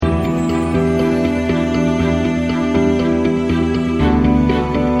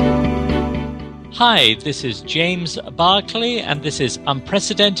Hi, this is James Barclay, and this is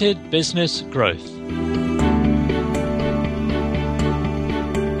Unprecedented Business Growth.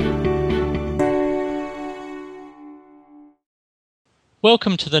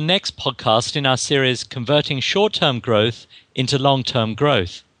 Welcome to the next podcast in our series, Converting Short-Term Growth into Long-Term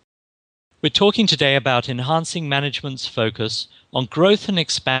Growth. We're talking today about enhancing management's focus on growth and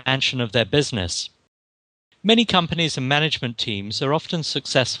expansion of their business. Many companies and management teams are often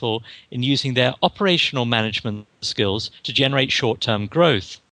successful in using their operational management skills to generate short-term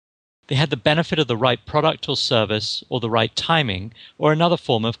growth. They had the benefit of the right product or service, or the right timing, or another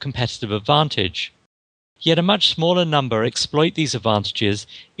form of competitive advantage. Yet a much smaller number exploit these advantages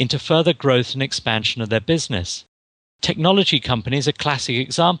into further growth and expansion of their business. Technology companies are classic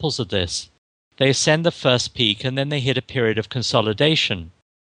examples of this. They ascend the first peak and then they hit a period of consolidation.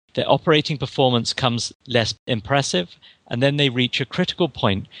 Their operating performance comes less impressive, and then they reach a critical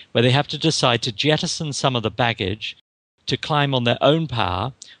point where they have to decide to jettison some of the baggage to climb on their own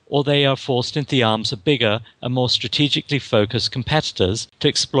power, or they are forced into the arms of bigger and more strategically focused competitors to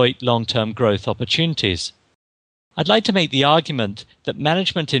exploit long-term growth opportunities. I'd like to make the argument that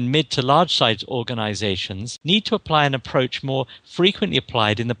management in mid to large-sized organizations need to apply an approach more frequently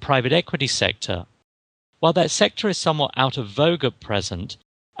applied in the private equity sector. While that sector is somewhat out of vogue at present,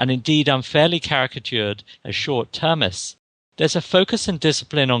 and indeed unfairly caricatured as short-termists, there's a focus and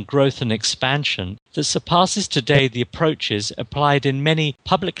discipline on growth and expansion that surpasses today the approaches applied in many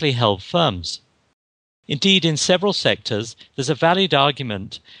publicly held firms. Indeed, in several sectors, there's a valid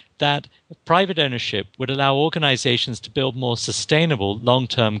argument that private ownership would allow organizations to build more sustainable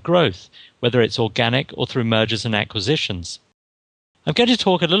long-term growth, whether it's organic or through mergers and acquisitions. I'm going to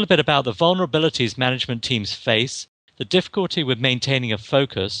talk a little bit about the vulnerabilities management teams face, the difficulty with maintaining a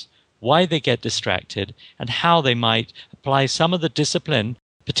focus, why they get distracted, and how they might apply some of the discipline,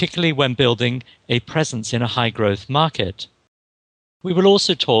 particularly when building a presence in a high-growth market. We will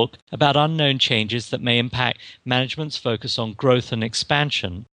also talk about unknown changes that may impact management's focus on growth and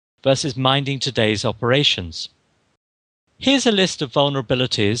expansion versus minding today's operations. Here's a list of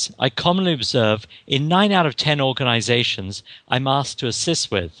vulnerabilities I commonly observe in 9 out of 10 organizations I'm asked to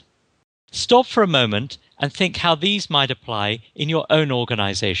assist with. Stop for a moment and think how these might apply in your own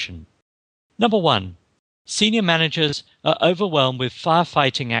organization. Number 1. Senior managers are overwhelmed with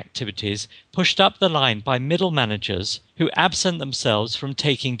firefighting activities pushed up the line by middle managers who absent themselves from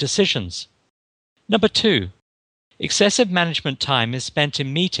taking decisions. Number 2. Excessive management time is spent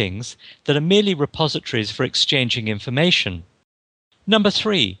in meetings that are merely repositories for exchanging information. Number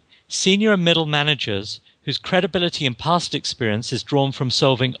 3. Senior and middle managers whose credibility and past experience is drawn from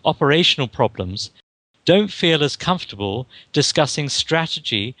solving operational problems don't feel as comfortable discussing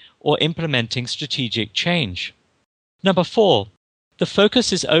strategy or implementing strategic change. Number 4, the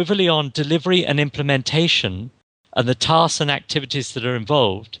focus is overly on delivery and implementation and the tasks and activities that are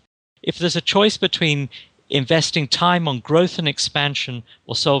involved. If there's a choice between investing time on growth and expansion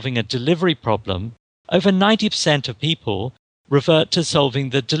or solving a delivery problem, over 90% of people revert to solving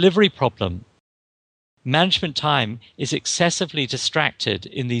the delivery problem. Management time is excessively distracted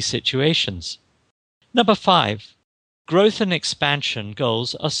in these situations. Number 5, growth and expansion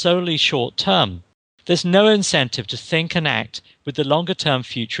goals are solely short-term. There's no incentive to think and act with the longer-term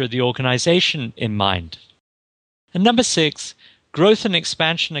future of the organization in mind. And number 6, growth and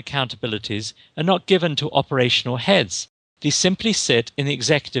expansion accountabilities are not given to operational heads. They simply sit in the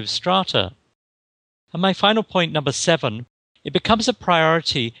executive strata. And my final point, number 7, it becomes a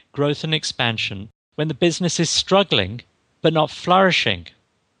priority, growth and expansion, when the business is struggling but not flourishing.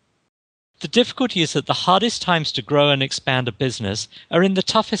 The difficulty is that the hardest times to grow and expand a business are in the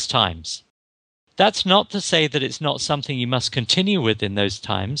toughest times. That's not to say that it's not something you must continue with in those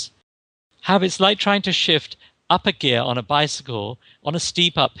times. However, it's like trying to shift up a gear on a bicycle on a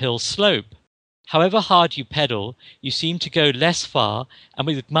steep uphill slope. However hard you pedal, you seem to go less far and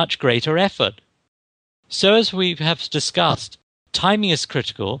with much greater effort. So as we have discussed, timing is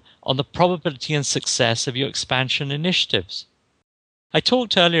critical on the probability and success of your expansion initiatives. I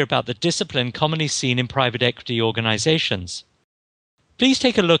talked earlier about the discipline commonly seen in private equity organizations. Please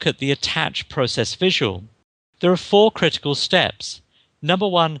take a look at the attached process visual. There are 4 critical steps. Number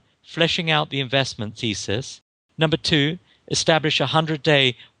 1, fleshing out the investment thesis. Number 2, establish a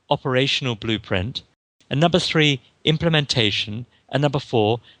 100-day operational blueprint. And number 3, implementation. And number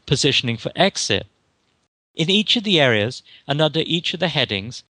 4, positioning for exit. In each of the areas and under each of the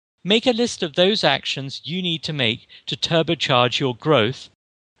headings, make a list of those actions you need to make to turbocharge your growth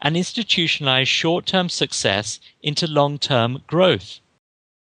and institutionalize short-term success into long-term growth.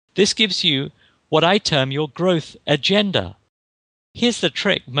 This gives you what I term your growth agenda. Here's the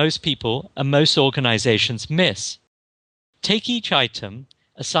trick most people and most organizations miss. Take each item,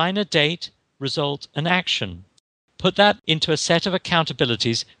 assign a date, result, and action. Put that into a set of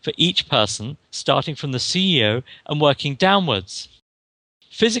accountabilities for each person, starting from the CEO and working downwards.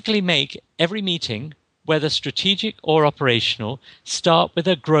 Physically make every meeting, whether strategic or operational, start with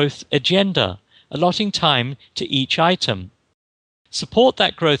a growth agenda, allotting time to each item. Support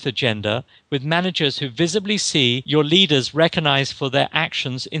that growth agenda with managers who visibly see your leaders recognized for their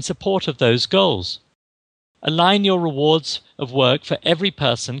actions in support of those goals. Align your rewards of work for every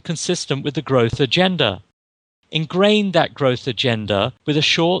person consistent with the growth agenda. Ingrain that growth agenda with a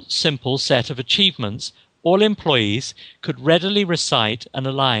short, simple set of achievements all employees could readily recite and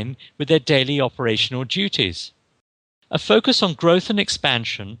align with their daily operational duties. A focus on growth and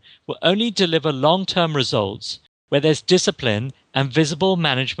expansion will only deliver long-term results where there's discipline and visible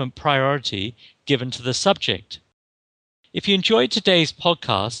management priority given to the subject. If you enjoyed today's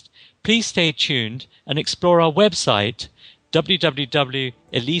podcast, please stay tuned and explore our website,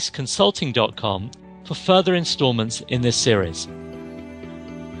 www.eliseconsulting.com, for further installments in this series.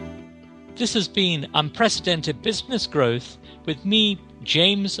 This has been Unprecedented Business Growth with me,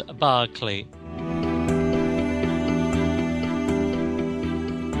 James Barclay.